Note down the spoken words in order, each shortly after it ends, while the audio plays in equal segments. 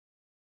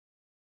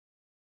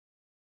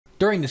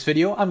During this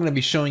video, I'm going to be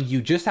showing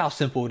you just how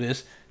simple it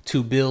is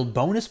to build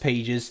bonus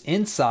pages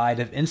inside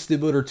of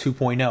InstaBuilder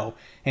 2.0.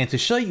 And to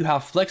show you how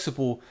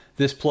flexible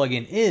this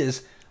plugin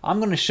is, I'm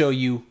going to show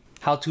you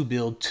how to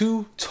build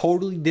two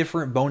totally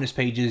different bonus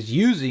pages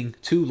using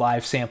two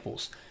live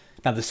samples.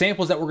 Now the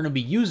samples that we're going to be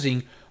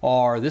using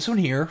are this one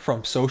here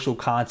from Social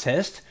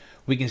Contest.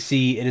 We can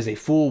see it is a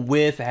full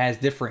width, it has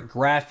different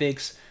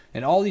graphics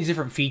and all these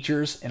different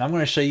features, and I'm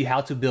going to show you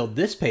how to build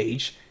this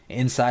page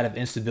inside of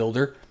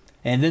InstaBuilder.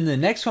 And then the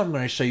next one I'm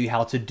going to show you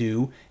how to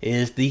do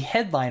is the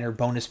headliner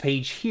bonus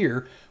page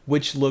here,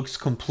 which looks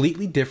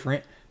completely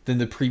different than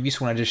the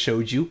previous one I just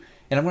showed you.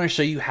 And I'm going to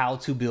show you how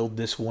to build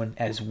this one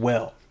as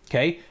well.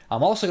 Okay,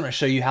 I'm also going to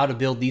show you how to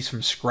build these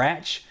from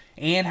scratch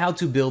and how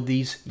to build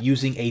these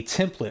using a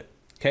template.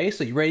 Okay,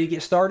 so you ready to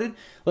get started?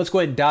 Let's go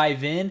ahead and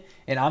dive in,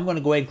 and I'm going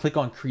to go ahead and click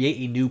on create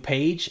a new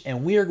page,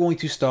 and we are going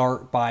to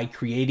start by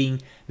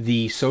creating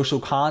the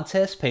social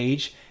contest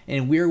page,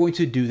 and we are going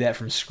to do that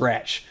from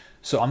scratch.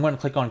 So I'm going to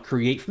click on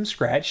create from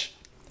scratch,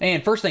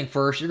 and first thing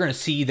first, you're going to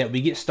see that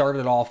we get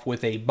started off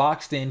with a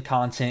boxed in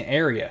content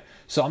area.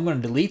 So I'm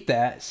going to delete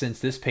that since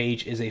this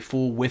page is a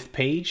full width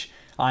page.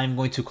 I'm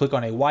going to click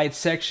on a wide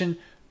section,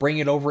 bring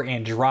it over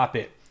and drop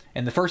it.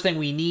 And the first thing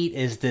we need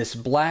is this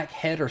black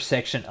header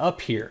section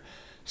up here.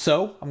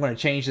 So I'm going to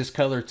change this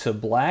color to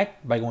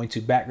black by going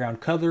to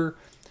background color,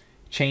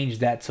 change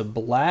that to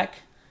black.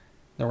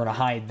 Then we're going to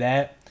hide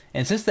that.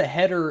 And since the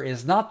header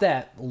is not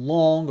that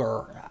long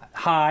or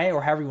high,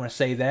 or however you want to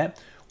say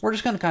that, we're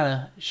just going to kind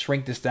of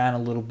shrink this down a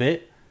little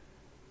bit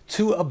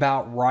to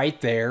about right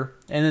there.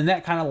 And then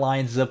that kind of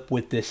lines up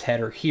with this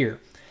header here.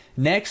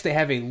 Next, they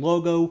have a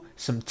logo,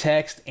 some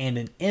text, and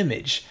an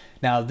image.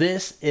 Now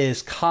this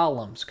is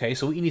columns, okay?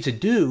 So what you need to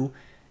do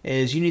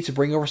is you need to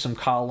bring over some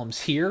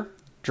columns here,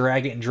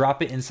 drag it and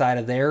drop it inside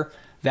of there.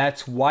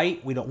 That's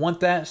white, we don't want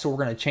that, so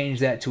we're gonna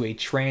change that to a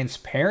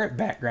transparent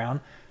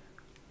background.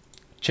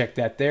 Check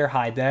that there,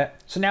 hide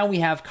that. So now we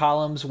have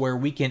columns where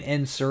we can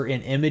insert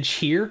an image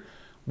here,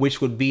 which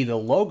would be the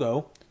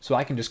logo. So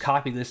I can just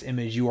copy this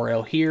image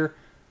URL here,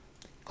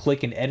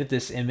 click and edit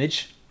this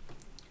image,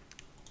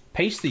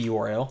 paste the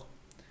URL,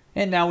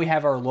 and now we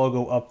have our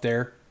logo up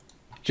there,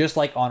 just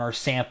like on our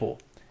sample.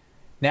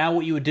 Now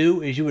what you would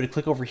do is you would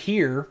click over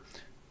here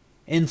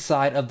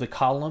inside of the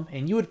column,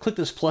 and you would click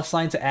this plus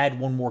sign to add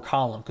one more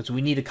column, because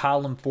we need a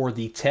column for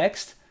the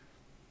text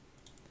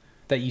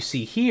that you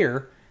see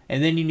here,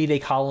 and then you need a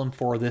column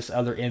for this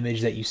other image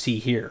that you see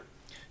here.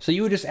 So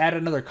you would just add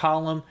another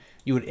column,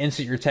 you would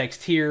insert your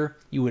text here,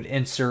 you would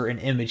insert an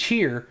image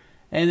here,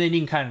 and then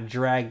you can kind of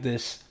drag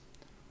this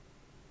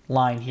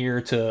line here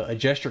to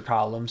adjust your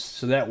columns,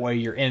 so that way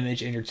your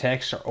image and your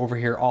text are over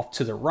here off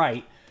to the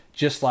right,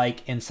 just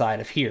like inside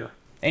of here.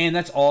 And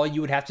that's all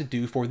you would have to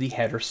do for the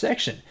header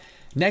section.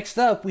 Next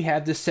up, we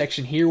have this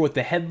section here with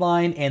the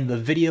headline and the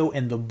video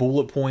and the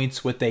bullet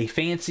points with a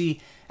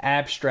fancy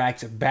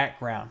abstract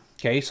background.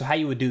 Okay, so how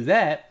you would do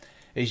that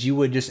is you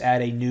would just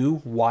add a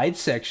new wide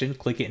section,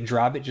 click it and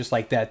drop it just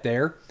like that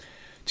there.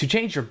 To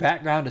change your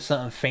background to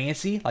something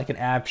fancy, like an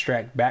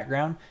abstract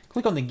background,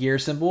 click on the gear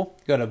symbol,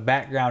 go to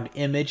background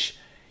image.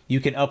 You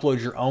can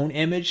upload your own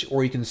image,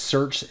 or you can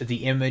search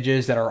the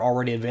images that are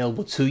already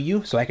available to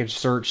you. So I could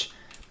search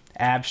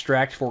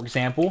abstract, for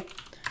example,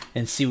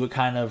 and see what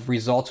kind of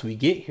results we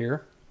get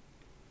here.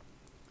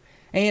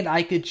 And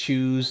I could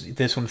choose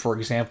this one, for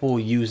example,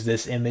 use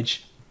this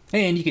image.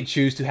 And you can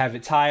choose to have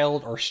it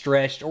tiled or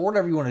stretched or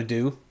whatever you want to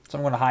do. So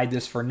I'm going to hide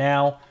this for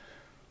now.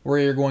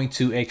 We're going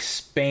to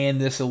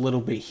expand this a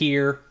little bit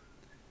here.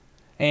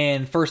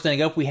 And first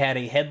thing up, we had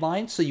a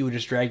headline. So you would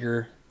just drag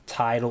your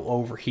title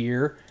over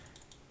here.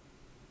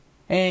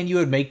 And you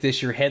would make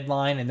this your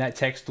headline, and that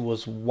text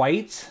was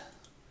white.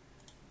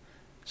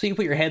 So you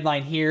put your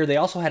headline here. They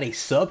also had a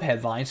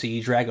sub-headline, so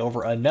you drag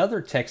over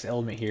another text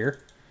element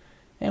here.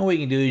 And what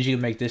you can do is you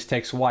can make this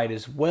text white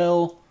as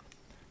well.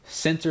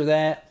 Center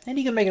that, and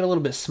you can make it a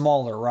little bit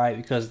smaller, right?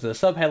 Because the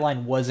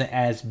sub-headline wasn't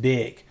as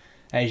big,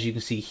 as you can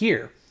see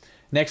here.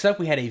 Next up,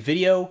 we had a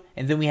video,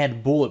 and then we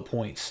had bullet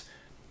points.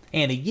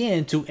 And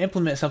again, to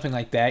implement something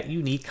like that,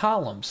 you need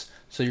columns.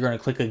 So you're going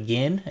to click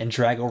again and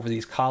drag over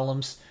these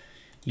columns.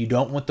 You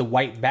don't want the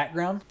white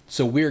background,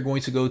 so we're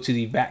going to go to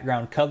the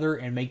background color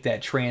and make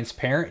that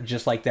transparent,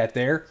 just like that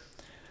there.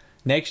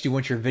 Next, you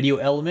want your video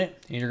element,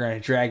 and you're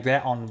going to drag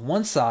that on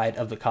one side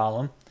of the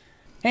column.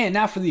 And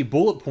now for the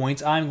bullet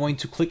points, I'm going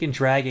to click and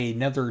drag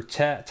another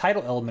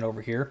title element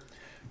over here.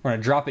 We're going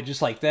to drop it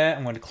just like that.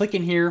 I'm going to click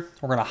in here.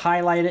 We're going to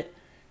highlight it.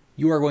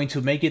 You are going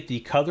to make it the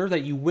color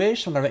that you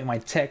wish. I'm going to make my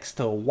text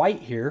to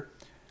white here.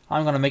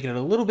 I'm going to make it a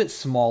little bit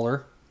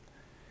smaller.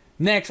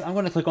 Next, I'm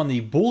going to click on the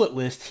bullet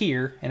list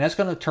here, and that's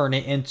going to turn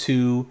it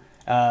into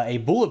a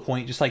bullet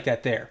point just like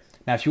that there.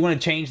 Now, if you want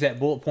to change that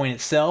bullet point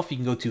itself, you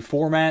can go to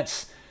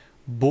Formats,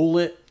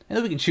 Bullet, and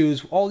then we can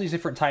choose all these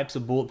different types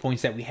of bullet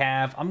points that we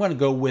have. I'm going to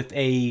go with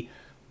a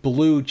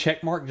blue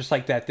check mark just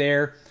like that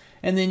there,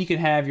 and then you can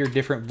have your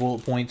different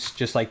bullet points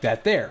just like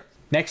that there.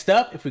 Next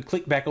up, if we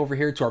click back over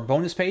here to our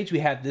bonus page, we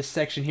have this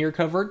section here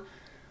covered.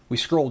 We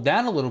scroll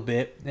down a little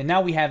bit, and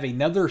now we have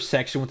another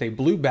section with a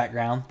blue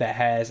background that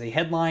has a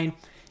headline,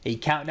 a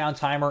countdown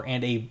timer,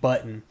 and a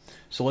button.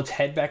 So let's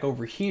head back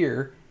over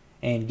here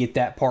and get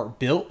that part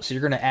built. So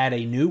you're going to add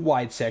a new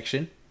wide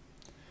section,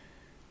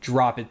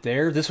 drop it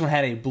there. This one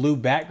had a blue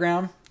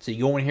background, so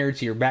you go in here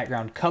to your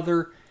background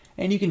color,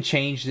 and you can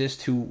change this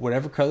to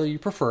whatever color you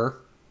prefer.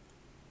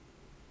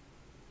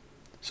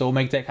 So we'll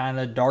make that kind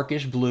of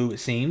darkish blue,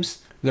 it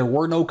seems. There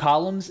were no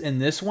columns in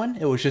this one.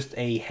 It was just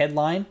a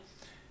headline,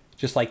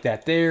 just like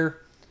that there.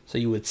 So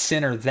you would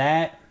center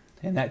that,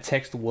 and that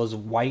text was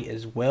white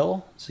as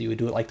well. So you would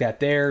do it like that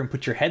there and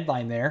put your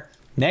headline there.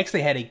 Next,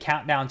 they had a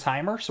countdown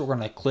timer. So we're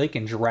going to click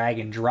and drag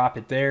and drop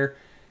it there.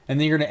 And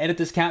then you're going to edit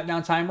this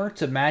countdown timer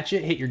to match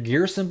it, hit your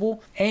gear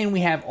symbol. And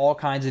we have all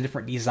kinds of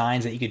different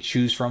designs that you could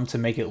choose from to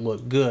make it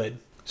look good.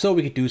 So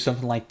we could do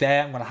something like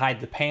that. I'm going to hide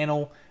the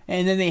panel.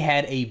 And then they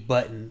had a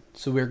button.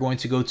 So we're going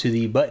to go to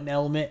the button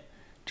element,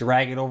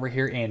 drag it over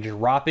here and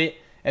drop it.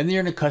 And then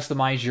you're going to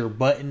customize your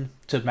button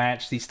to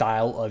match the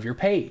style of your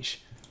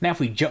page. Now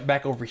if we jump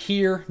back over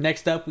here,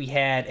 next up we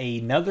had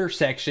another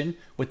section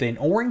with an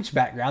orange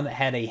background that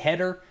had a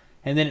header,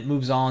 and then it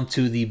moves on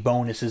to the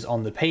bonuses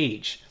on the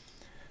page.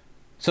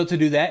 So to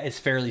do that, it's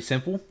fairly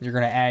simple. You're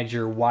going to add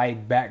your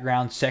wide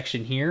background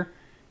section here,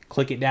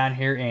 click it down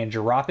here and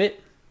drop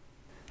it.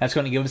 That's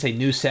going to give us a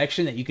new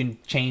section that you can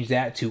change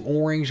that to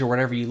orange or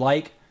whatever you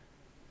like.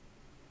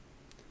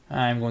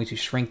 I'm going to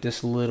shrink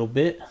this a little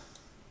bit.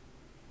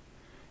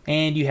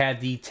 And you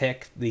have the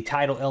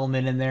title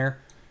element in there,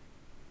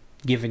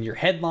 giving your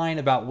headline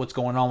about what's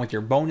going on with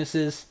your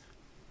bonuses.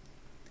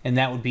 And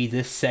that would be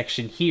this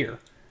section here.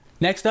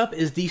 Next up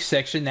is the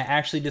section that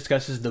actually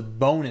discusses the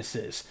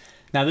bonuses.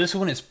 Now this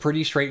one is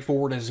pretty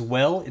straightforward as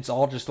well. It's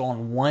all just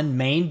on one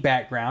main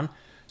background.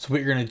 So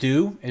what you're going to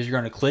do is you're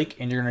going to click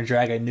and you're going to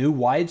drag a new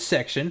wide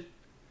section.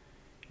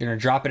 You're going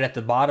to drop it at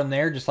the bottom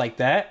there just like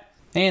that.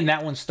 And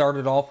that one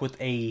started off with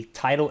a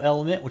title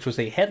element, which was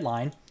a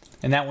headline.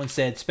 And that one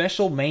said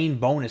special main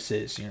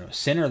bonuses.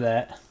 Center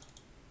that.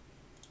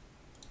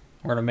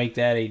 We're going to make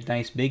that a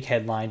nice big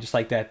headline just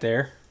like that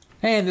there.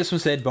 And this one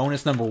said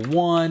bonus number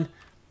 1.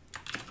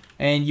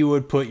 And you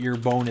would put your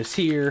bonus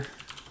here.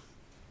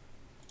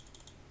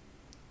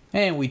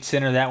 And we'd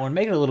center that one,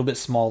 make it a little bit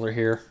smaller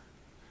here.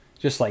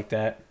 Just like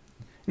that.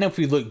 And if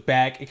we look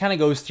back, it kind of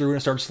goes through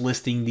and starts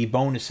listing the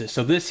bonuses.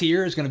 So this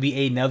here is going to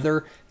be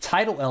another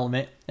title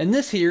element. And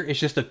this here is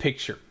just a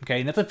picture.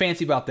 Okay, nothing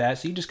fancy about that.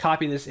 So you just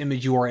copy this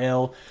image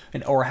URL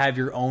or have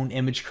your own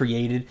image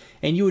created.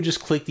 And you would just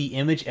click the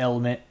image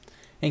element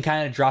and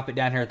kind of drop it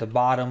down here at the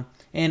bottom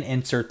and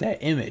insert that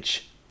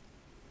image.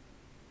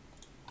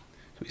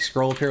 So we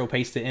scroll up here, we'll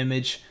paste the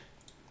image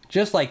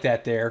just like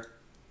that there.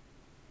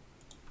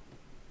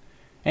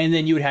 And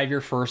then you would have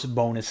your first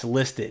bonus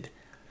listed.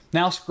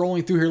 Now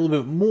scrolling through here a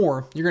little bit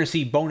more, you're going to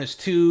see bonus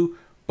 2,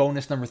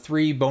 bonus number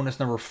 3, bonus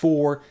number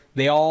 4.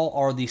 They all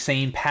are the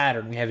same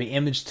pattern. We have an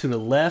image to the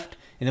left,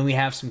 and then we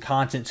have some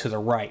content to the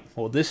right.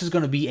 Well, this is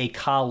going to be a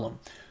column.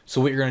 So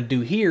what you're going to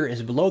do here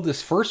is below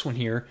this first one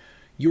here,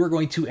 you are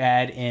going to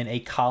add in a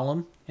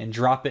column and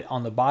drop it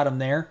on the bottom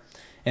there.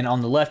 And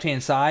on the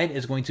left-hand side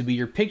is going to be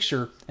your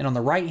picture, and on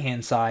the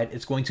right-hand side,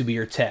 it's going to be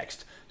your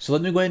text. So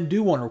let me go ahead and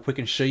do one real quick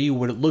and show you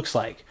what it looks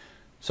like.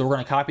 So we're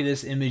going to copy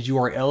this image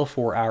URL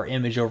for our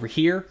image over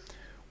here.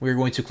 We're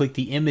going to click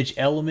the image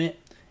element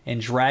and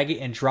drag it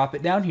and drop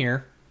it down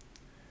here.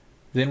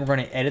 Then we're going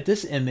to edit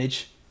this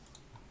image.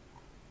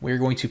 We're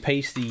going to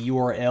paste the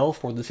URL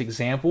for this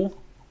example.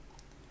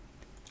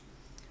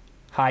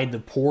 Hide the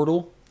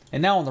portal.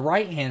 And now on the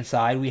right hand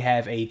side, we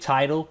have a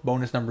title,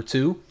 bonus number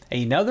 2,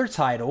 another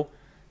title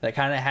that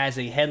kind of has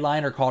a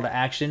headline or call to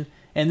action,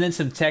 and then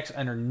some text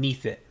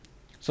underneath it.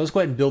 So let's go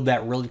ahead and build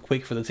that really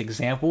quick for this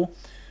example.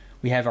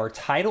 We have our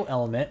title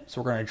element,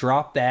 so we're going to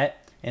drop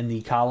that in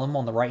the column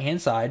on the right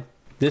hand side.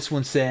 This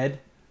one said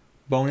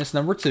bonus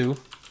number 2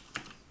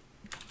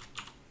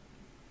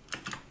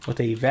 with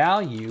a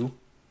value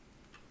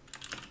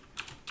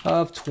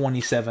of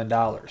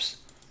 $27.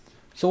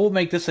 So we'll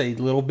make this a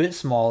little bit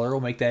smaller.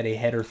 We'll make that a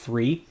header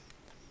 3.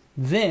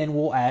 Then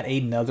we'll add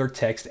another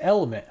text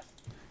element.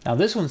 Now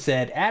this one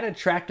said add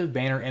attractive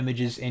banner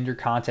images in your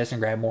contest and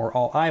grab more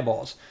all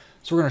eyeballs.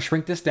 So we're going to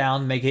shrink this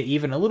down, make it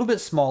even a little bit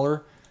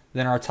smaller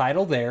than our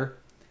title there.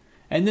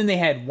 And then they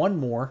had one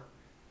more.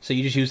 So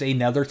you just use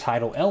another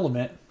title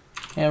element.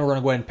 And we're going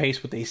to go ahead and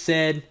paste what they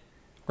said.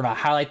 We're going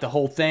to highlight the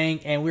whole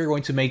thing. And we're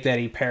going to make that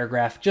a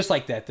paragraph just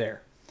like that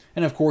there.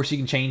 And of course you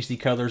can change the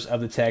colors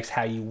of the text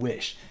how you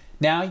wish.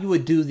 Now you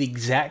would do the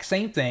exact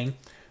same thing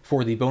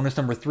for the bonus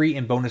number 3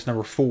 and bonus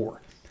number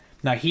 4.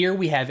 Now here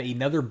we have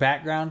another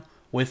background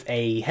with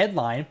a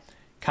headline,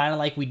 kind of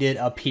like we did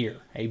up here.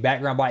 A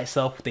background by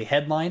itself with a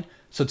headline.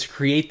 So to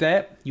create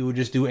that, you would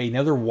just do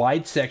another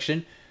wide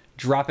section,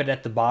 drop it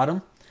at the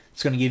bottom.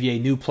 It's going to give you a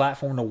new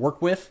platform to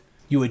work with.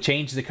 You would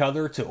change the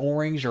color to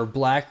orange or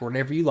black or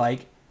whatever you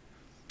like.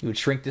 You would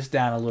shrink this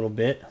down a little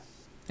bit.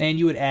 And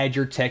you would add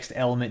your text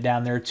element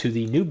down there to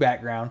the new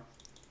background.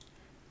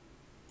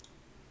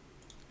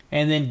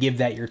 And then give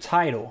that your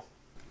title.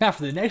 Now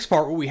for the next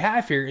part, what we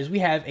have here is we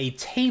have a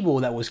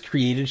table that was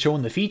created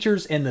showing the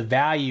features and the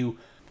value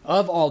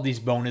of all these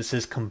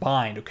bonuses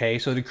combined, okay?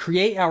 So to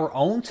create our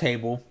own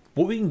table,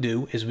 what we can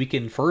do is we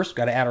can first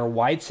got to add our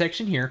wide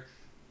section here.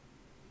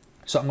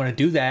 So I'm going to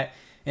do that.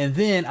 And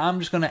then I'm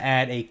just going to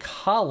add a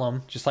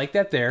column just like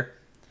that there.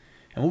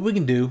 And what we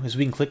can do is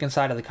we can click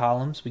inside of the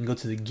columns. We can go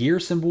to the gear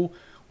symbol.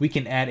 We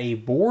can add a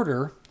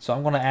border. So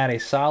I'm going to add a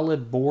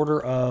solid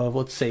border of,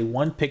 let's say,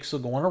 1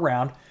 pixel going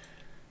around,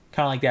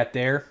 kind of like that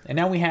there. And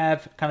now we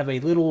have kind of a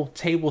little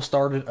table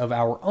started of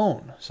our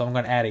own. So I'm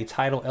going to add a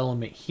title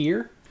element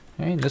here.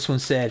 Okay, this one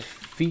said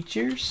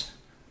features.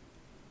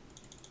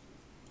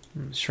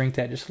 Shrink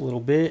that just a little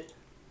bit.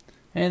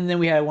 And then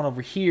we had one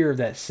over here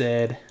that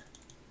said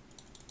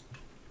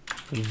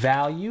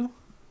value.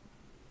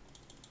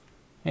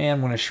 And I'm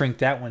going to shrink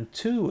that one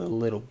too a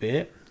little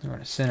bit. We're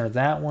going to center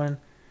that one.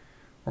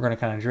 We're going to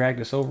kind of drag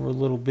this over a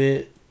little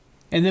bit.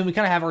 And then we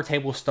kind of have our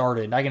table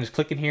started. I can just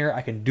click in here.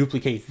 I can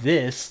duplicate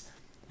this.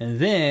 And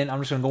then I'm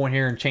just going to go in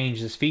here and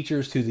change this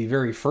features to the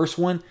very first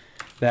one.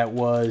 That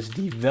was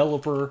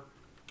developer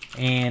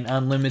and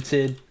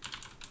unlimited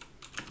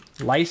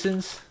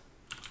license.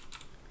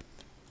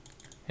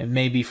 And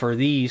maybe for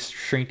these,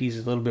 shrink these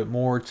a little bit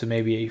more to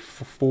maybe a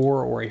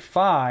 4 or a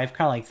 5,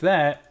 kind of like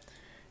that.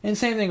 And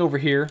same thing over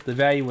here. The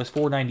value was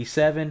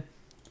 $4.97.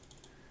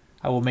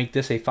 I will make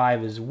this a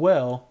 5 as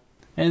well.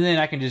 And then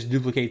I can just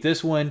duplicate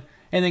this one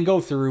and then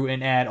go through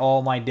and add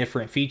all my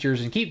different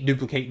features and keep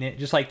duplicating it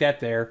just like that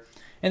there.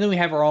 And then we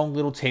have our own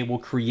little table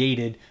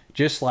created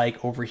just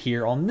like over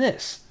here on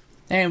this.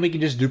 And we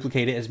can just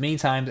duplicate it as many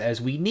times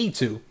as we need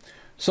to.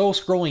 So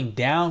scrolling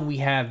down, we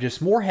have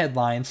just more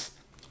headlines,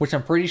 which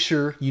I'm pretty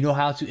sure you know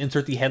how to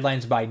insert the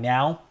headlines by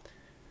now.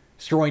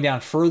 Scrolling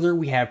down further,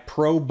 we have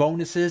pro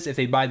bonuses. If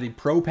they buy the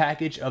pro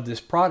package of this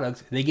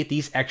product, they get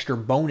these extra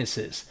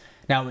bonuses.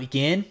 Now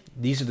again,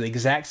 these are the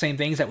exact same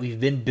things that we've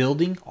been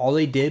building. All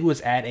they did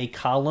was add a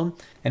column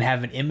and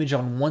have an image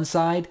on one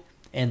side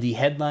and the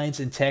headlines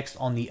and text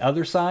on the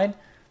other side.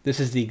 This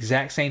is the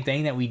exact same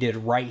thing that we did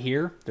right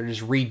here. They're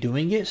just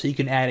redoing it. So you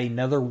can add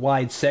another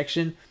wide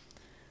section,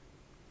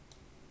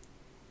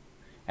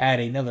 add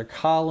another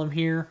column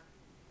here,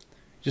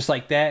 just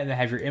like that, and then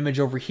have your image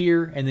over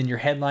here, and then your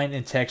headline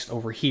and text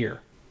over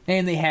here.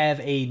 And they have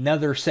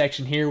another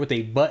section here with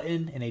a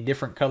button and a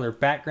different color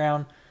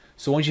background.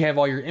 So once you have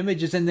all your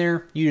images in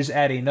there, you just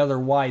add another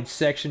wide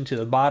section to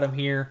the bottom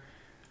here.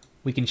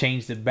 We can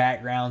change the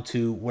background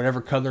to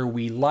whatever color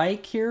we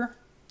like here.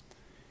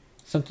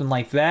 Something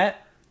like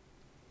that.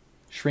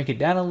 Shrink it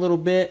down a little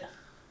bit.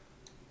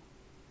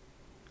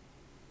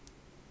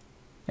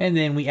 And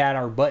then we add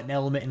our button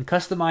element and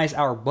customize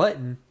our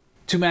button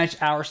to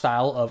match our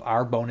style of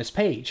our bonus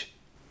page.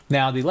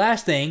 Now the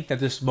last thing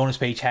that this bonus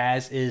page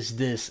has is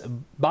this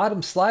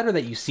bottom slider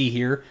that you see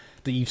here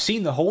that you've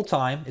seen the whole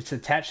time. It's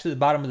attached to the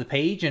bottom of the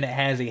page and it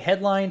has a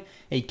headline,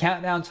 a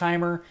countdown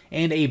timer,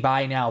 and a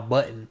buy now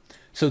button.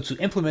 So to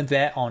implement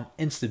that on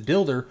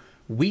InstaBuilder,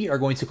 we are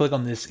going to click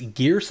on this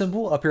gear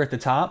symbol up here at the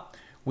top.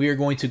 We are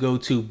going to go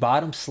to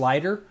bottom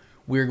slider.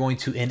 We are going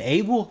to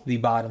enable the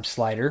bottom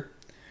slider.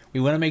 We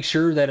want to make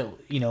sure that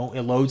it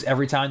loads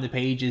every time the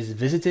page is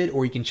visited,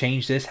 or you can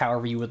change this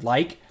however you would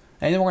like.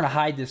 And then we're going to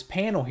hide this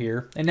panel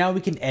here, and now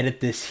we can edit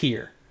this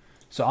here.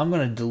 So I'm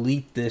going to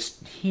delete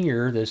this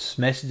here, this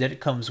message that it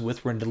comes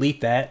with. We're going to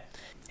delete that.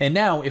 And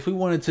now if we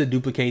wanted to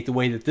duplicate the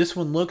way that this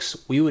one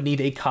looks, we would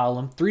need a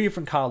column, 3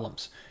 different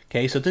columns.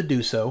 Okay, so to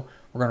do so,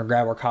 we're going to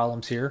grab our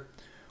columns here.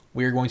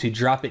 We are going to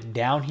drop it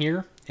down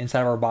here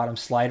inside of our bottom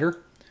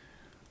slider.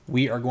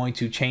 We are going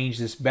to change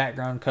this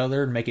background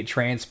color and make it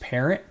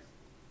transparent.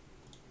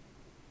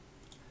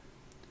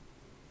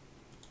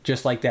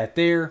 Just like that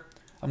there.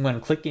 I'm going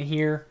to click in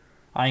here.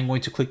 I'm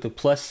going to click the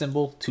plus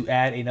symbol to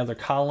add another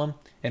column.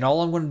 And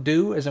all I'm going to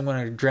do is I'm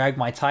going to drag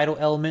my title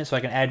element so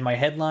I can add my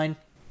headline,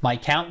 my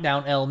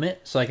countdown element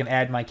so I can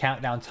add my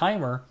countdown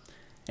timer,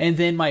 and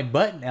then my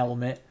button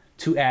element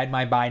to add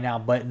my buy now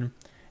button.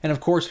 And of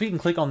course we can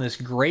click on this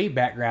gray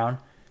background,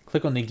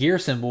 click on the gear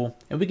symbol,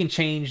 and we can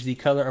change the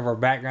color of our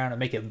background and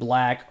make it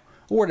black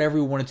or whatever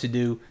we want it to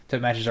do to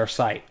matches our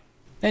site.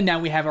 And now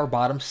we have our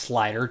bottom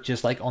slider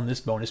just like on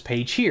this bonus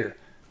page here.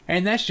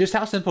 And that's just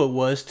how simple it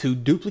was to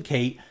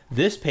duplicate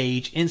this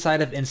page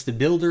inside of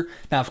InstaBuilder.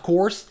 Now of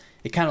course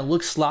it kind of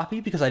looks sloppy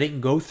because I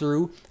didn't go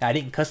through, I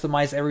didn't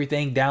customize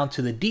everything down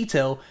to the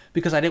detail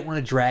because I didn't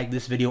want to drag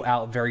this video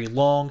out very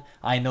long.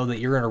 I know that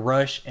you're in a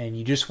rush and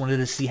you just wanted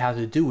to see how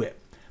to do it.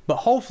 But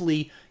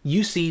hopefully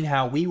you've seen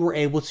how we were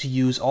able to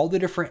use all the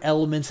different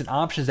elements and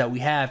options that we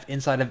have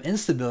inside of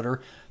InstaBuilder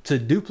to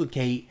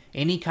duplicate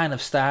any kind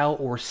of style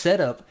or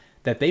setup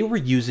that they were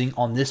using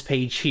on this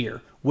page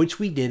here, which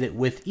we did it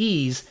with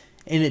ease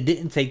and it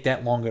didn't take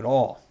that long at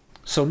all.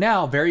 So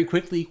now, very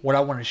quickly, what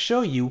I want to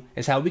show you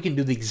is how we can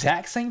do the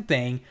exact same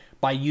thing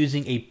by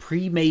using a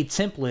pre-made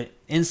template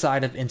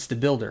inside of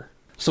InstaBuilder.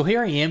 So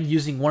here I am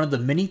using one of the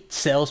many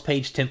sales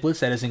page templates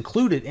that is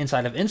included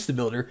inside of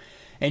InstaBuilder,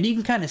 and you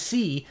can kind of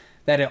see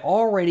that it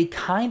already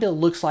kind of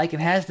looks like it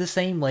has the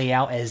same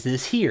layout as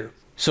this here.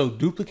 So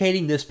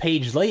duplicating this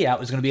page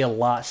layout is going to be a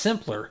lot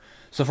simpler.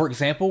 So for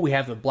example, we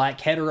have the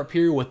black header up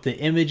here with the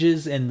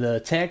images and the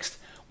text.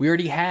 We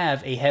already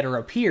have a header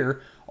up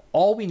here.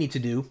 All we need to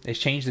do is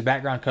change the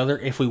background color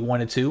if we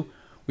wanted to.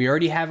 We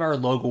already have our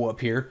logo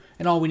up here,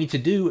 and all we need to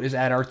do is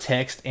add our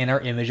text and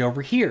our image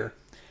over here.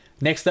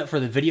 Next up for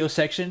the video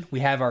section,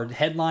 we have our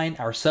headline,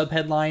 our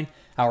subheadline,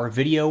 our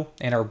video,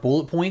 and our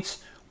bullet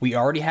points. We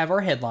already have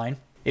our headline.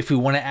 If we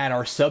want to add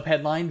our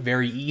subheadline,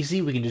 very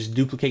easy. We can just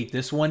duplicate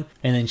this one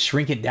and then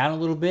shrink it down a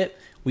little bit.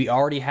 We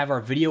already have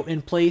our video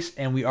in place,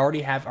 and we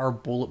already have our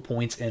bullet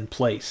points in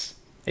place.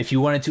 If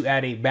you wanted to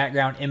add a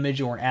background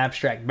image or an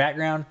abstract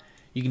background,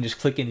 you can just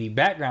click in the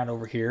background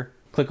over here,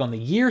 click on the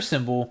year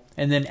symbol,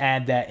 and then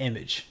add that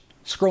image.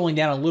 Scrolling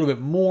down a little bit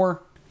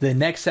more, the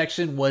next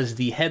section was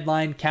the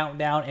headline,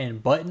 countdown,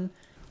 and button.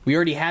 We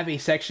already have a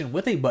section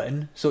with a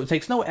button, so it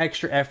takes no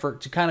extra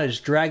effort to kind of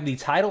just drag the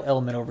title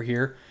element over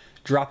here,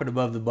 drop it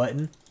above the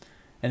button,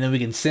 and then we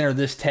can center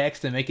this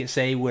text and make it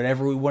say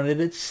whatever we wanted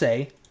it to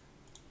say.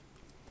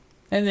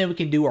 And then we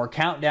can do our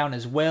countdown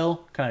as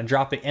well, kind of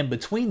drop it in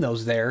between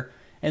those there,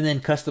 and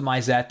then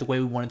customize that the way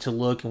we want it to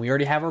look. And we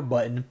already have our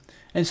button,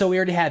 and so we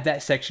already have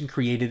that section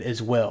created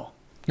as well.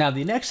 Now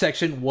the next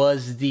section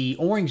was the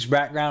orange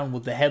background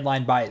with the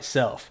headline by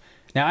itself.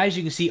 Now as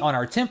you can see on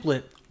our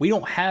template, we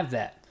don't have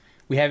that.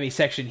 We have a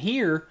section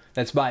here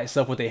that's by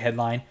itself with a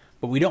headline,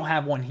 but we don't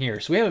have one here.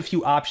 So we have a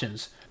few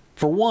options.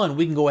 For one,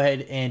 we can go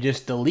ahead and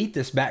just delete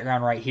this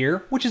background right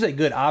here, which is a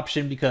good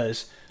option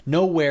because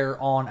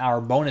nowhere on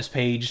our bonus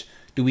page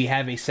do we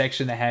have a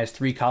section that has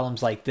 3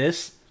 columns like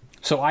this.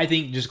 So I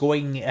think just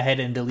going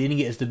ahead and deleting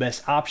it is the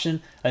best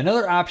option.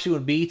 Another option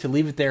would be to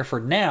leave it there for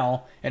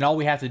now, and all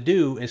we have to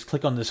do is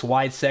click on this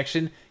wide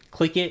section,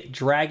 click it,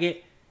 drag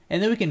it,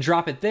 and then we can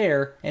drop it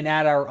there and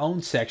add our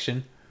own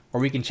section,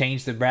 or we can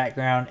change the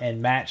background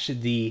and match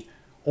the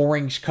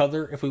orange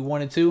color if we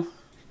wanted to.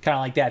 Kind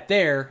of like that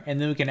there,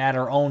 and then we can add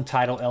our own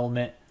title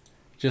element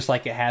just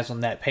like it has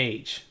on that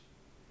page.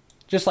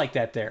 Just like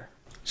that there.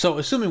 So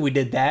assuming we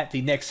did that,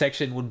 the next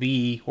section would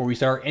be where we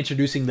start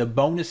introducing the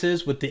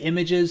bonuses with the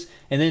images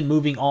and then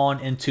moving on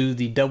into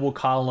the double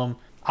column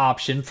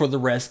option for the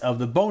rest of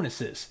the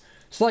bonuses.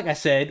 So like I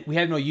said, we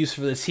have no use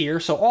for this here,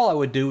 so all I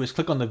would do is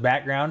click on the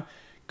background,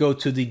 go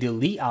to the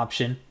delete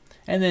option,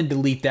 and then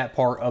delete that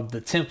part of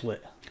the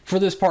template. For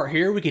this part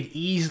here, we could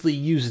easily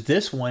use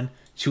this one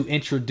to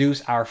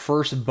introduce our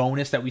first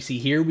bonus that we see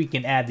here. We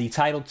can add the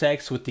title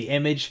text with the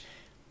image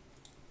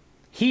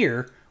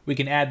here. We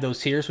can add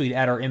those here, so we'd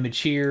add our image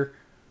here.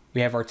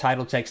 We have our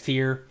title text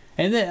here.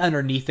 And then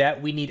underneath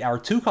that, we need our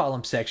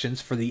 2-column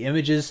sections for the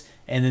images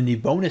and then the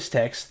bonus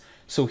text.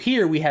 So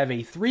here we have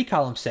a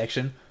 3-column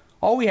section.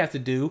 All we have to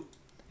do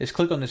is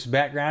click on this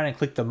background and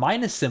click the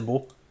minus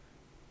symbol.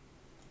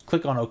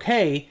 Click on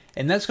OK,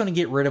 and that's going to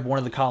get rid of one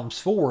of the columns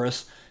for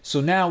us. So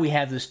now we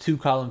have this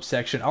 2-column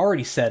section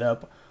already set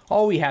up.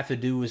 All we have to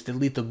do is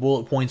delete the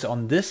bullet points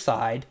on this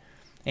side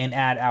and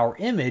add our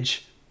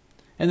image.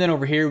 And then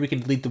over here, we can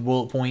delete the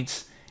bullet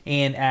points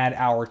and add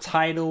our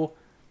title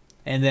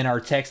and then our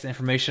text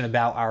information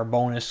about our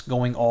bonus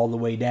going all the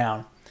way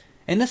down.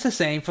 And it's the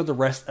same for the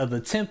rest of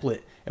the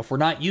template. If we're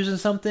not using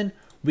something,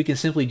 we can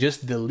simply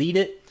just delete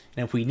it.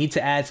 And if we need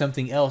to add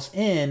something else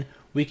in,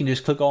 we can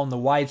just click on the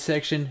wide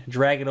section,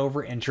 drag it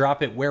over and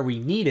drop it where we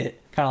need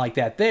it, kind of like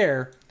that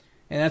there.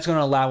 And that's going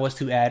to allow us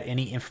to add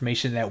any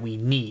information that we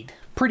need.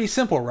 Pretty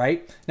simple,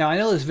 right? Now I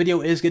know this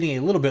video is getting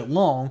a little bit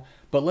long,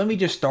 but let me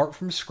just start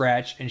from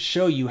scratch and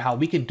show you how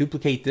we can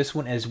duplicate this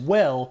one as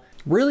well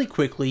really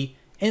quickly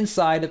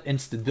inside of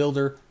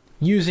InstaBuilder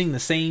using the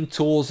same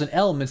tools and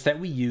elements that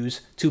we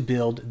use to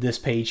build this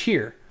page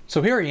here.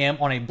 So here I am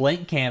on a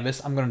blank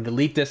canvas. I'm going to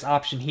delete this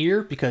option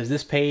here because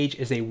this page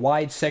is a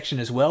wide section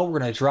as well. We're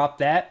going to drop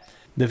that.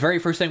 The very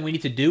first thing we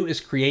need to do is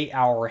create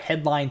our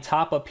headline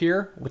top up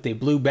here with a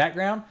blue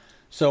background.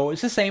 So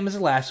it's the same as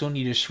the last one.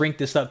 You just shrink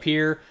this up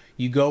here.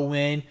 You go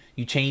in,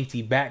 you change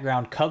the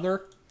background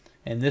color,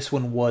 and this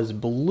one was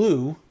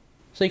blue.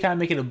 So you kind of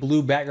make it a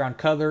blue background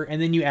color, and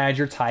then you add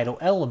your title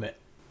element.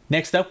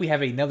 Next up, we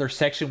have another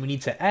section we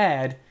need to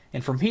add,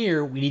 and from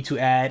here, we need to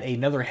add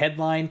another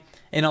headline.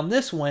 And on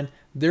this one,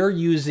 they're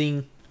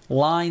using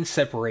line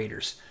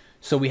separators.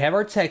 So we have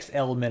our text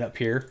element up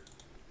here.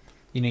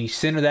 You know, you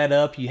center that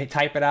up, you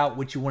type it out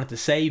what you want it to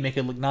say, you make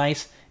it look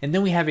nice, and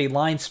then we have a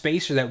line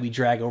spacer that we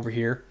drag over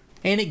here.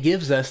 And it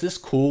gives us this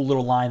cool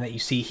little line that you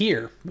see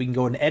here. We can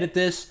go and edit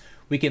this.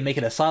 We can make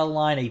it a solid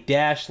line, a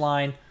dash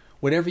line,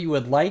 whatever you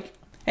would like.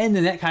 And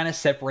then that kind of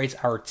separates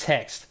our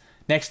text.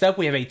 Next up,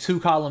 we have a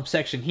 2-column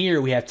section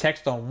here. We have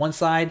text on one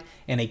side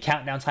and a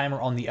countdown timer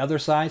on the other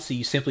side. So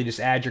you simply just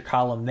add your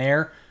column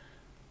there,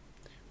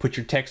 put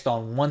your text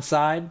on one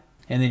side,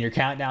 and then your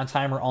countdown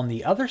timer on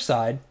the other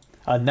side,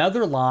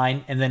 another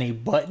line, and then a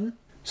button.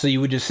 So you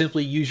would just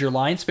simply use your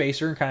line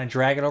spacer and kind of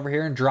drag it over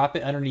here and drop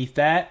it underneath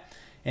that.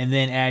 And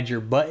then add your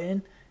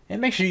button and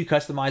make sure you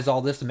customize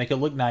all this to make it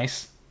look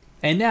nice.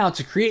 And now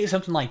to create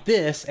something like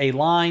this, a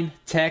line,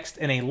 text,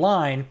 and a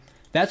line,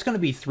 that's going to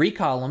be 3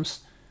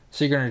 columns.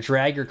 So you're going to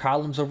drag your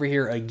columns over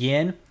here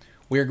again.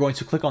 we are going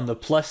to click on the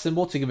plus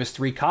symbol to give us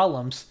 3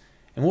 columns.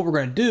 And what we're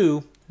going to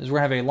do is we're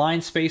going to have a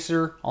line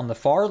spacer on the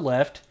far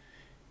left,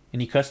 and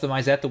you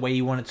customize that the way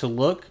you want it to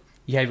look.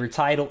 You have your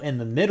title in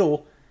the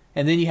middle,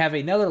 and then you have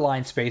another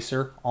line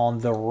spacer on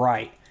the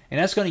right. And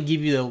that's going to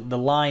give you the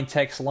line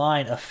text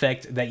line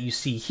effect that you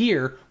see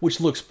here,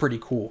 which looks pretty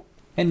cool.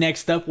 And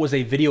next up was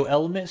a video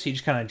element. So you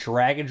just kind of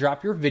drag and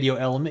drop your video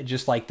element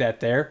just like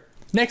that there.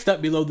 Next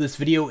up below this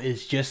video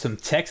is just some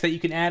text that you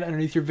can add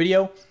underneath your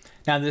video.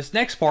 Now this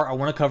next part I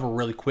want to cover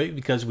really quick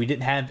because we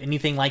didn't have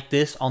anything like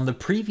this on the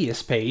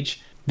previous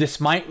page.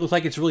 This might look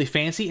like it's really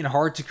fancy and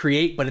hard to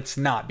create, but it's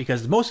not,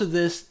 because most of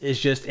this is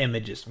just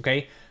images,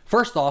 okay?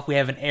 First off, we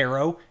have an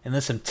arrow and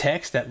then some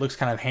text that looks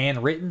kind of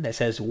handwritten that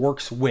says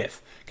works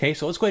with. Okay,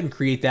 so let's go ahead and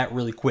create that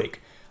really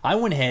quick. I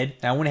went ahead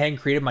and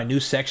created my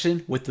new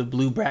section with the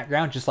blue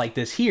background just like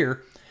this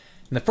here.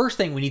 And the first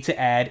thing we need to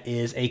add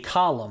is a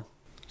column.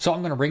 So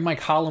I'm going to bring my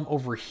column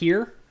over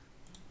here.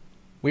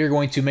 We are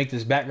going to make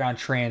this background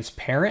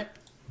transparent.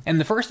 And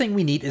the first thing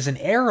we need is an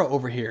arrow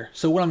over here.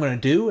 So what I'm going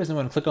to do is I'm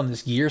going to click on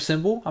this gear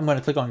symbol. I'm going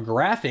to click on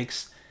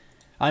graphics.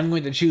 I'm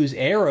going to choose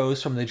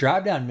arrows from the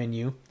drop-down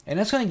menu, and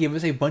that's going to give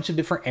us a bunch of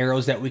different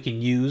arrows that we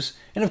can use.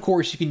 And of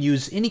course, you can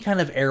use any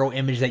kind of arrow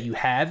image that you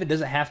have. It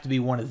doesn't have to be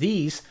one of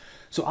these.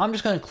 So I'm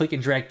just going to click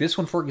and drag this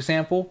one, for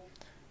example.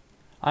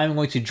 I'm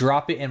going to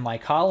drop it in my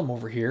column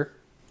over here.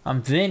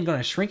 I'm then going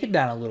to shrink it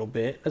down a little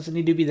bit. Doesn't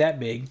need to be that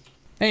big.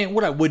 And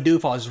what I would do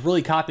if I was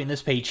really copying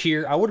this page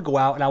here, I would go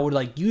out and I would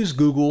like use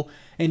Google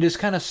and just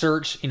kind of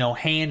search, you know,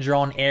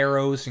 hand-drawn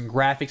arrows and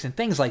graphics and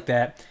things like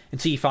that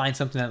until you find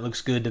something that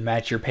looks good to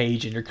match your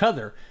page and your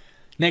color.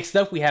 Next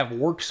up, we have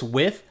works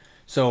with.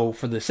 So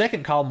for the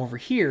second column over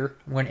here,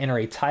 I'm going to enter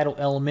a title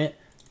element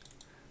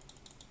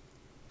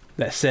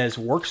that says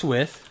works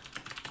with.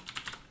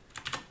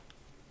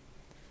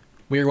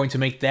 We are going to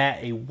make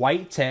that a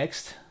white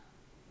text.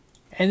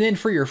 And then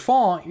for your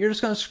font, you're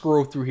just going to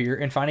scroll through here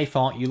and find a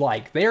font you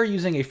like. They are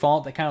using a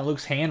font that kind of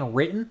looks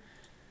handwritten,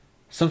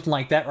 something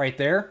like that right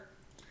there.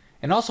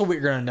 And also what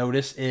you're going to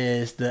notice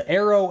is the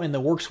arrow in the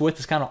works with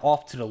is kind of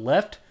off to the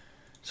left.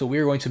 So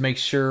we're going to make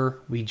sure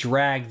we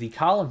drag the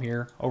column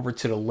here over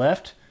to the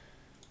left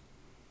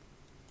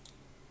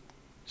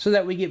so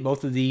that we get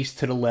both of these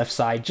to the left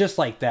side just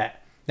like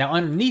that. Now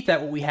underneath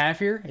that, what we have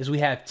here is we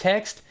have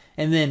text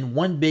and then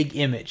one big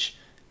image.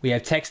 We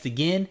have text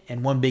again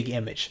and one big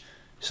image.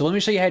 So let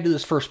me show you how to do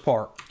this first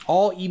part.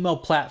 All email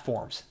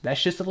platforms.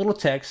 That's just a little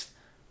text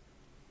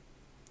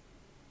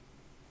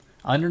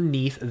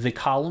underneath the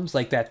columns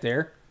like that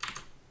there.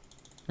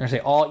 We're going to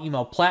say all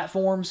email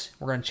platforms.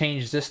 We're going to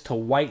change this to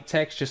white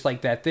text just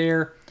like that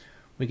there.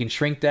 We can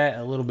shrink that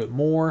a little bit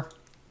more.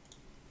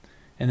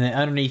 And then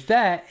underneath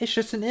that, it's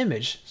just an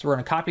image. So we're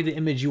going to copy the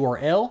image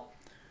URL.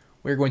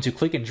 We're going to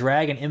click and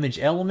drag an image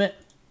element.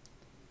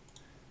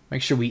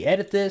 Make sure we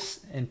edit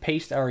this and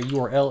paste our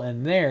URL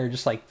in there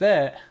just like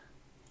that.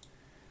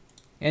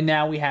 And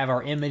now we have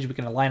our image. We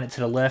can align it to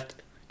the left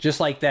just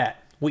like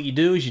that. What you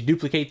do is you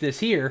duplicate this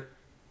here.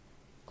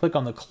 Click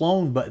on the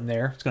clone button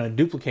there. It's going to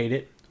duplicate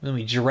it. Then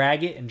we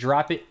drag it and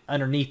drop it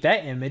underneath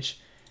that image.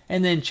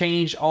 And then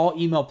change all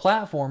email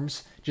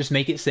platforms. Just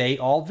make it say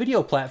all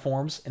video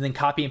platforms. And then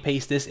copy and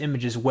paste this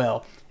image as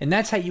well. And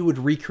that's how you would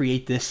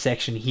recreate this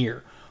section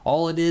here.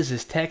 All it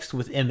is text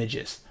with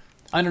images.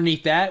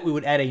 Underneath that, we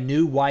would add a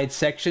new wide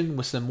section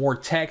with some more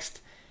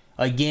text.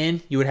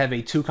 Again, you would have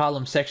a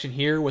 2-column section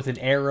here with an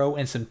arrow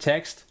and some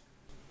text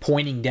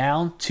pointing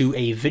down to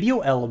a video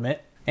element.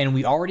 And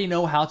we already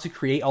know how to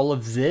create all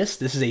of this.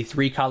 This is a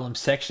 3-column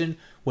section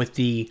with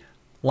the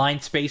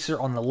line spacer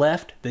on the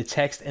left, the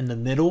text in the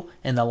middle,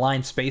 and the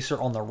line spacer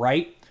on the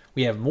right.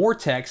 We have more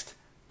text.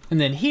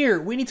 And then here,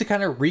 we need to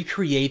kind of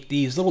recreate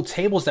these little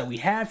tables that we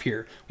have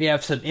here. We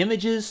have some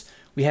images.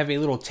 We have a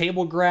little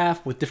table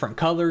graph with different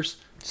colors.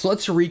 So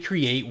let's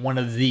recreate one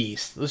of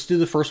these. Let's do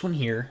the first one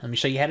here. Let me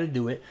show you how to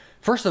do it.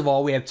 First of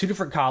all, we have 2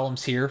 different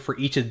columns here for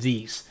each of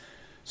these.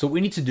 So what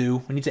we need to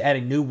do, we need to add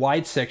a new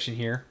wide section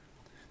here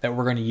that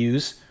we're going to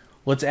use.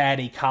 Let's add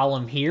a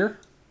column here.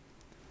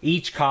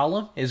 Each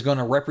column is going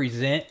to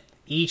represent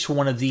each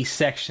one of these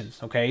sections.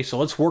 Okay, so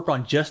let's work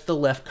on just the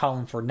left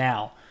column for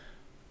now.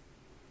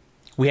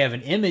 We have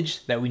an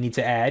image that we need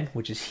to add,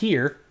 which is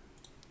here.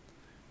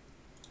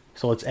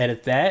 So let's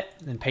edit that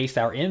and paste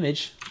our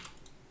image.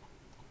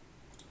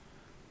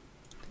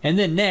 And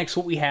then next,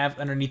 what we have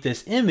underneath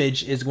this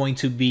image is going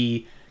to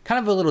be kind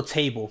of a little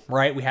table,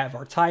 right? We have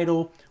our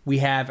title, we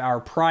have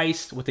our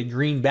price with a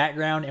green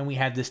background, and we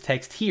have this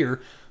text here.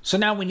 So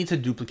now we need to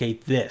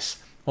duplicate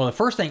this. Well, the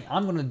first thing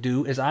I'm going to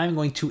do is I'm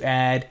going to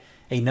add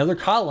another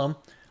column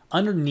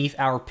underneath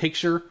our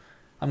picture.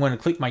 I'm going to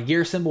click my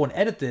gear symbol and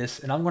edit this,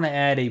 and I'm going to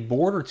add a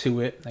border to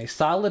it, a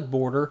solid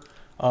border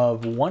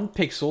of 1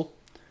 pixel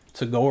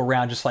to go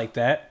around just like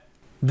that.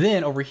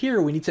 Then over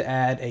here, we need to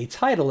add a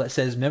title that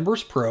says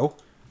Members Pro.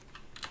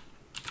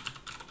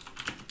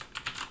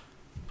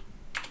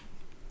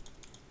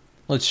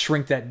 Let's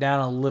shrink that down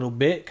a little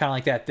bit, kind of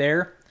like that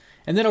there.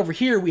 And then over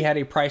here, we had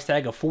a price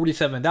tag of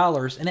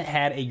 $47 and it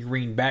had a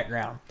green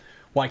background.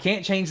 Well, I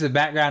can't change the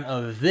background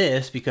of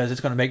this because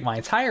it's going to make my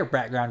entire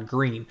background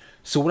green.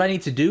 So what I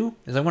need to do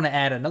is I'm going to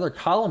add another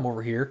column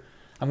over here.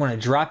 I'm going to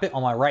drop it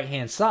on my right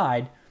hand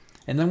side,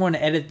 and then I'm going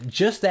to edit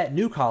just that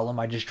new column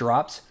I just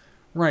dropped.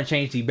 We're going to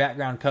change the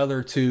background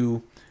color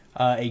to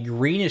a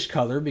greenish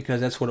color because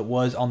that's what it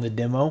was on the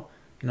demo,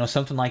 you know,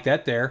 something like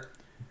that there.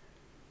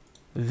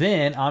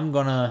 Then I'm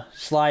going to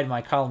slide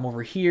my column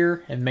over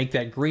here and make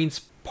that green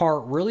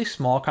part really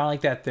small, kind of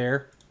like that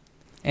there.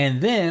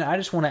 And then I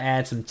just want to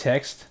add some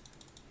text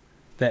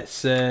that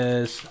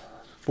says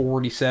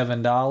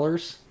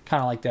 $47,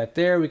 kind of like that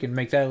there. We can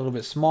make that a little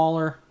bit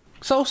smaller.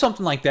 So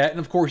something like that. And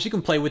of course you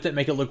can play with it,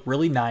 make it look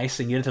really nice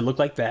and get it to look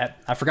like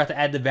that. I forgot to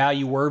add the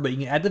value word, but you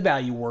can add the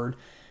value word.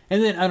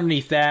 And then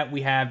underneath that,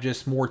 we have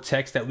just more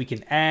text that we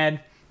can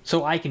add.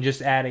 So I can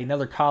just add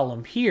another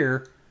column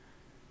here,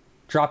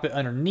 drop it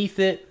underneath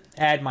it,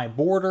 add my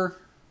border,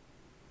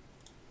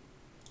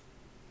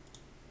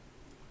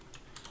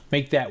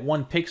 make that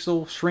 1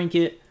 pixel, shrink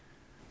it.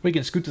 We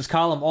can scoot this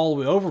column all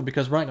the way over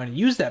because we're not going to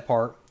use that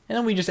part. And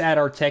then we just add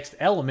our text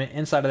element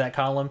inside of that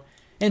column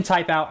and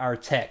type out our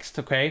text,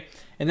 okay?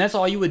 And that's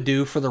all you would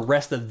do for the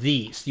rest of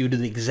these. You would do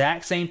the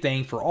exact same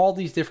thing for all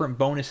these different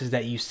bonuses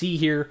that you see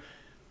here.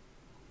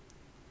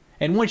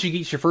 And once you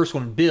get your first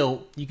one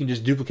built, you can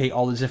just duplicate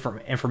all this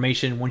different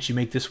information. Once you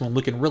make this one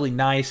looking really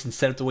nice and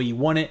set it the way you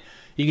want it,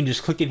 you can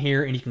just click in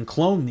here and you can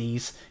clone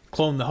these,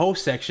 clone the whole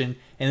section,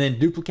 and then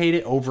duplicate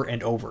it over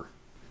and over.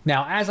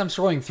 Now, as I'm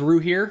scrolling through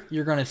here,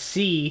 you're going to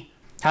see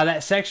how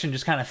that section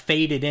just kind of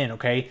faded in,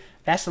 okay?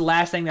 That's the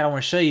last thing that I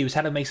want to show you is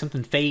how to make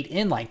something fade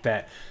in like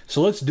that.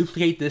 So let's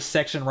duplicate this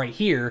section right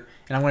here,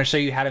 and I'm going to show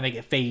you how to make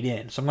it fade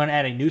in. So I'm going to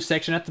add a new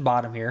section at the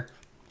bottom here.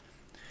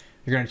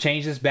 You're going to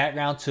change this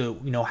background to,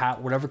 you know,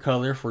 whatever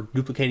color. For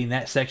duplicating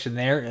that section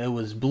there, it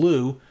was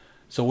blue.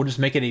 So we'll just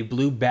make it a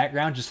blue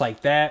background just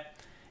like that.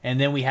 And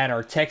then we had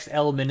our text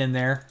element in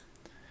there.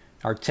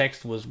 Our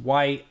text was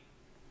white.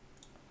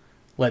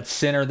 Let's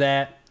center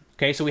that.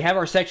 Okay, so we have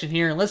our section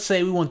here, and let's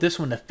say we want this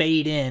one to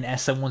fade in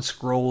as someone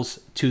scrolls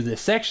to this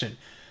section.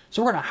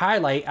 So we're going to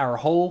highlight our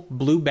whole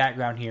blue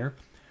background here.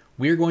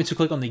 We're going to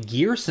click on the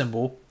gear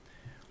symbol.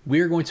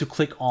 We're going to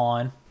click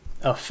on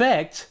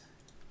Effect.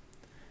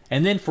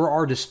 And then for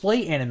our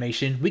display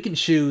animation, we can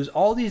choose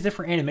all these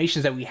different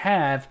animations that we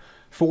have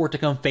for it to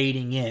come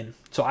fading in.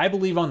 So I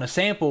believe on the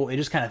sample, it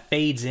just kind of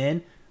fades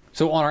in.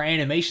 So on our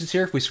animations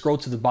here, if we scroll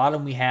to the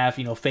bottom, we have,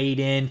 you know, fade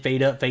in,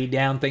 fade up, fade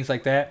down, things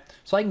like that.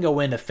 So I can go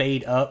into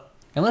fade up.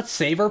 And let's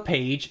save our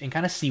page and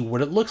kind of see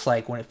what it looks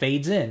like when it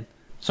fades in.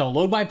 So I'll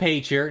load my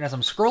page here, and as I'm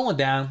scrolling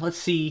down, let's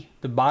see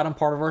the bottom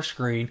part of our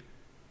screen.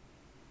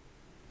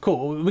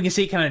 Cool, we can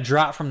see it kind of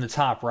drop from the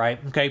top, right?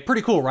 Okay,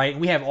 pretty cool, right?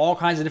 And we have all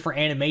kinds of different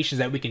animations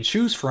that we can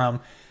choose from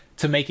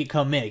to make it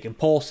come in. You can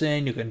pulse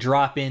in, you can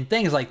drop in,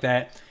 things like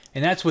that.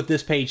 And that's what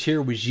this page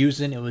here was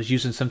using. It was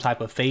using some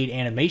type of fade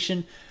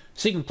animation.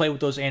 So you can play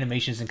with those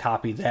animations and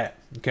copy that,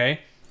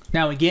 okay?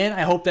 Now again,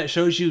 I hope that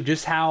shows you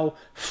just how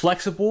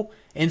flexible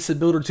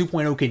InstaBuilder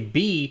 2.0 can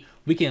be.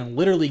 We can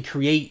literally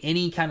create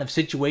any kind of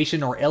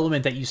situation or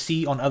element that you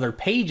see on other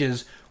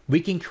pages. We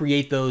can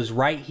create those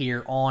right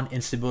here on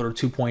InstaBuilder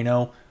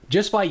 2.0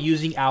 just by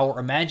using our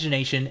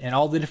imagination and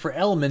all the different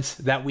elements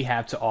that we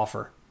have to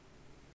offer.